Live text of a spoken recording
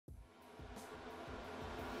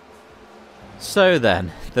So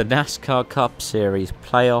then, the NASCAR Cup Series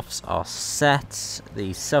playoffs are set,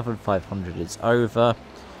 the Southern 500 is over,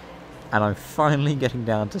 and I'm finally getting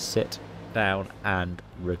down to sit down and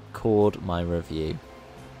record my review.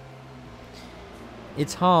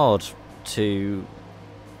 It's hard to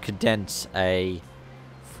condense a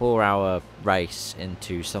 4-hour race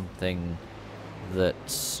into something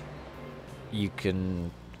that you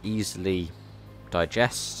can easily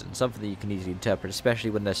digest and something that you can easily interpret, especially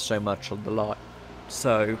when there's so much on the line.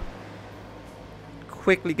 So,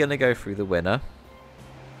 quickly going to go through the winner,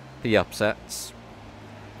 the upsets,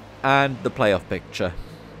 and the playoff picture,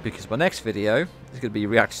 because my next video is going to be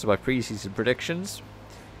reacting to my preseason predictions,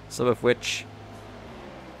 some of which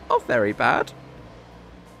are very bad.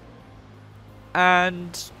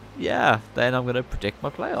 And yeah, then I'm going to predict my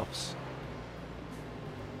playoffs.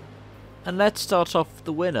 And let's start off with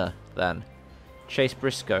the winner then. Chase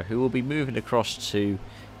Briscoe, who will be moving across to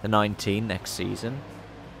the 19 next season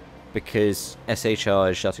because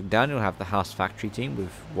SHR is shutting down. You'll have the Haas factory team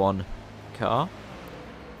with one car.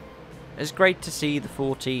 It's great to see the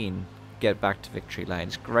 14 get back to victory lane.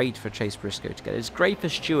 It's great for Chase Briscoe to get it. It's great for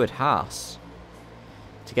Stuart Haas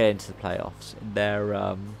to get into the playoffs in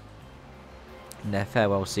their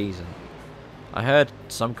farewell season. I heard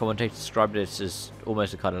some commentators describe this as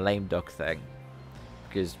almost a kind of lame duck thing,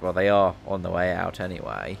 because, well, they are on the way out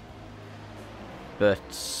anyway.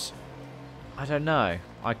 But I don't know.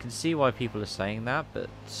 I can see why people are saying that, but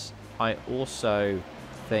I also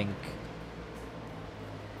think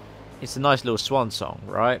it's a nice little swan song,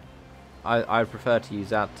 right? I prefer to use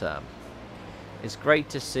that term. It's great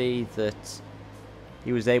to see that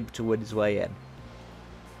he was able to win his way in.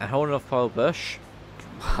 And holding off Kyle Busch,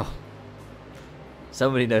 wow.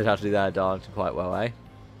 Somebody knows how to do that at Darlington quite well, eh?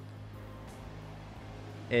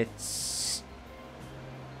 It's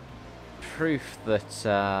proof that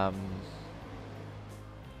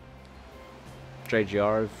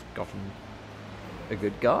JGR have gotten a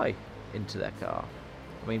good guy into their car.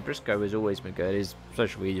 I mean, Briscoe has always been good. His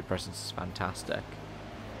social media presence is fantastic.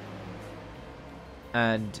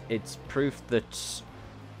 And it's proof that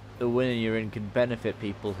the winner you're in can benefit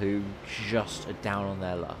people who just are down on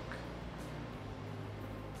their luck.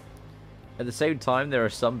 At the same time, there are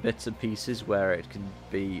some bits and pieces where it can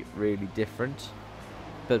be really different,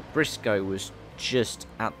 but Briscoe was just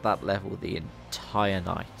at that level the entire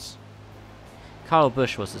night. Kyle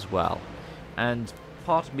Busch was as well, and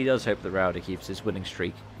part of me does hope that Rowdy keeps his winning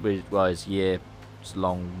streak, well, his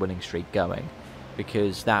years-long winning streak going,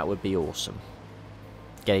 because that would be awesome.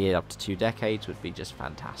 Getting it up to 2 decades would be just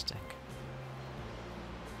fantastic.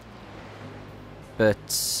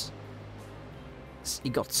 But he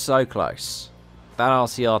got so close. That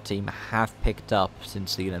RCR team have picked up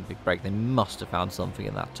since the Olympic break. They must have found something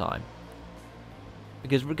in that time.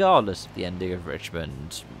 Because regardless of the ending of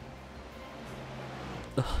Richmond,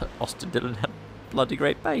 Austin Dillon had bloody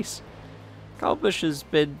great pace. Kyle Busch has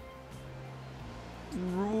been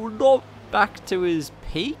not back to his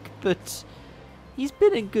peak, but he's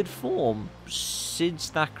been in good form since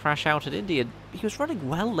that crash out at Indy, and he was running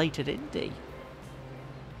well late at Indy.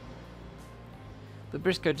 But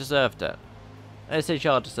Briscoe deserved it.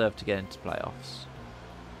 SHR deserved to get into playoffs.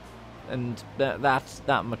 And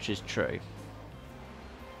that much is true.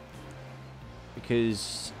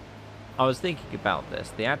 Because I was thinking about this.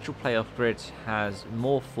 The actual playoff grid has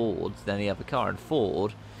more Fords than any other car, and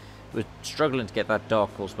Ford was struggling to get that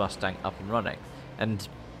Dark Horse Mustang up and running. And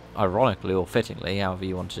ironically, or fittingly, however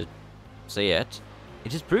you want to see it,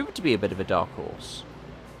 it has proven to be a bit of a dark horse.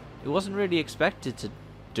 It wasn't really expected to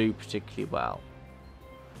do particularly well.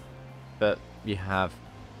 But you have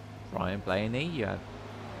Ryan Blaney, you have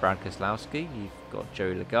Brad Keselowski, you've got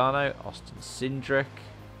Joey Logano, Austin Cindric,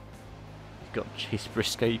 you've got Chase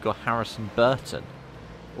Briscoe, you've got Harrison Burton,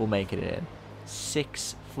 all making it in.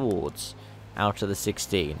 6 Fords out of the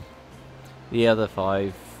 16. The other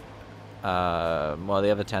 5, well,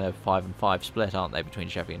 the other 10 are 5 and 5 split, aren't they, between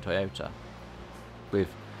Chevy and Toyota, with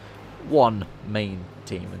one main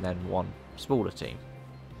team and then one smaller team.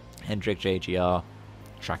 Hendrick, JGR,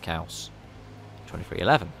 Trackhouse,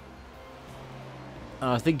 2311.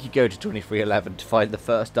 I think you go to 2311 to find the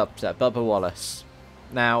first upset, Bubba Wallace.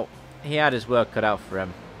 Now, he had his work cut out for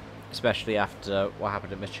him, especially after what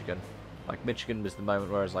happened at Michigan. Like, Michigan was the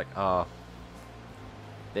moment where I was like,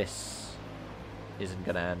 this isn't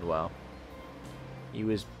going to end well. He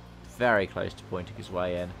was very close to pointing his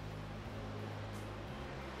way in.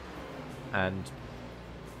 And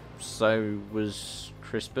so was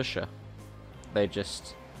Chris Buescher. They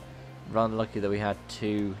just were unlucky that we had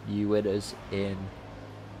 2 new winners in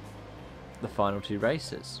the final 2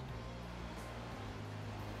 races.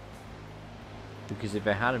 Because if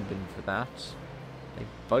it hadn't been for that, they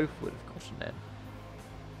both would have gotten in.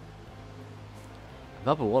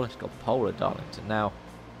 Bubba Wallace got pole at Darlington. Now,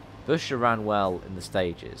 Buescher ran well in the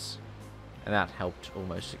stages, and that helped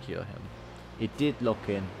almost secure him. It did lock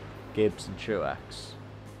in Gibbs and Truex.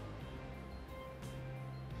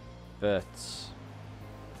 But,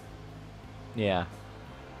 yeah.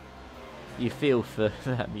 You feel for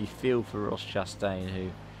them. You feel for Ross Chastain, who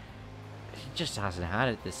he just hasn't had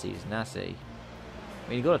it this season, has he? I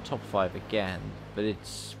mean, he got a top 5 again, but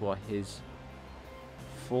it's, what, his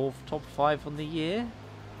 4th top 5 on the year?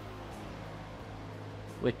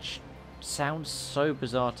 Which sounds so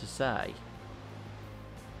bizarre to say.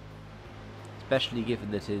 Especially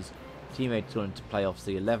given that his teammates got into playoffs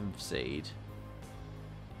the 11th seed.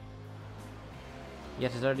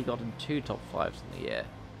 Yet has only gotten 2 top 5s in the year.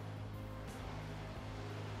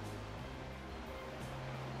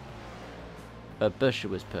 But Buescher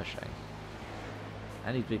was pushing.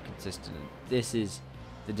 And he's been consistent. This is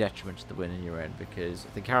the detriment to the win in your end, because I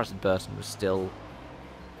think Harrison Burton was still...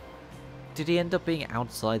 Did he end up being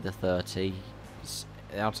outside the 30?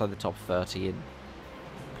 Outside the top 30 in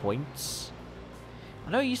points? I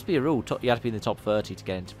know it used to be a rule, you had to be in the top 30 to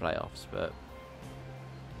get into playoffs, but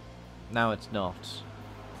now it's not.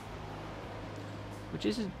 Which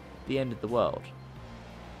isn't the end of the world.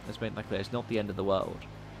 Let's make that clear, it's not the end of the world.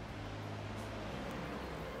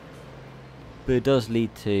 But it does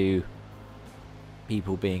lead to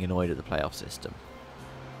people being annoyed at the playoff system.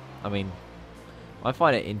 I mean, I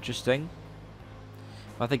find it interesting.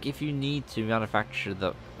 I think if you need to manufacture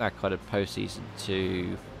that kind of postseason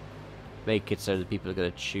to make it so that people are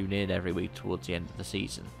going to tune in every week towards the end of the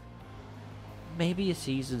season, maybe a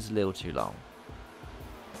season's a little too long.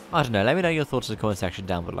 I don't know, let me know your thoughts in the comment section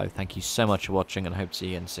down below. Thank you so much for watching, and I hope to see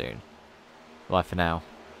you again soon. Bye for now.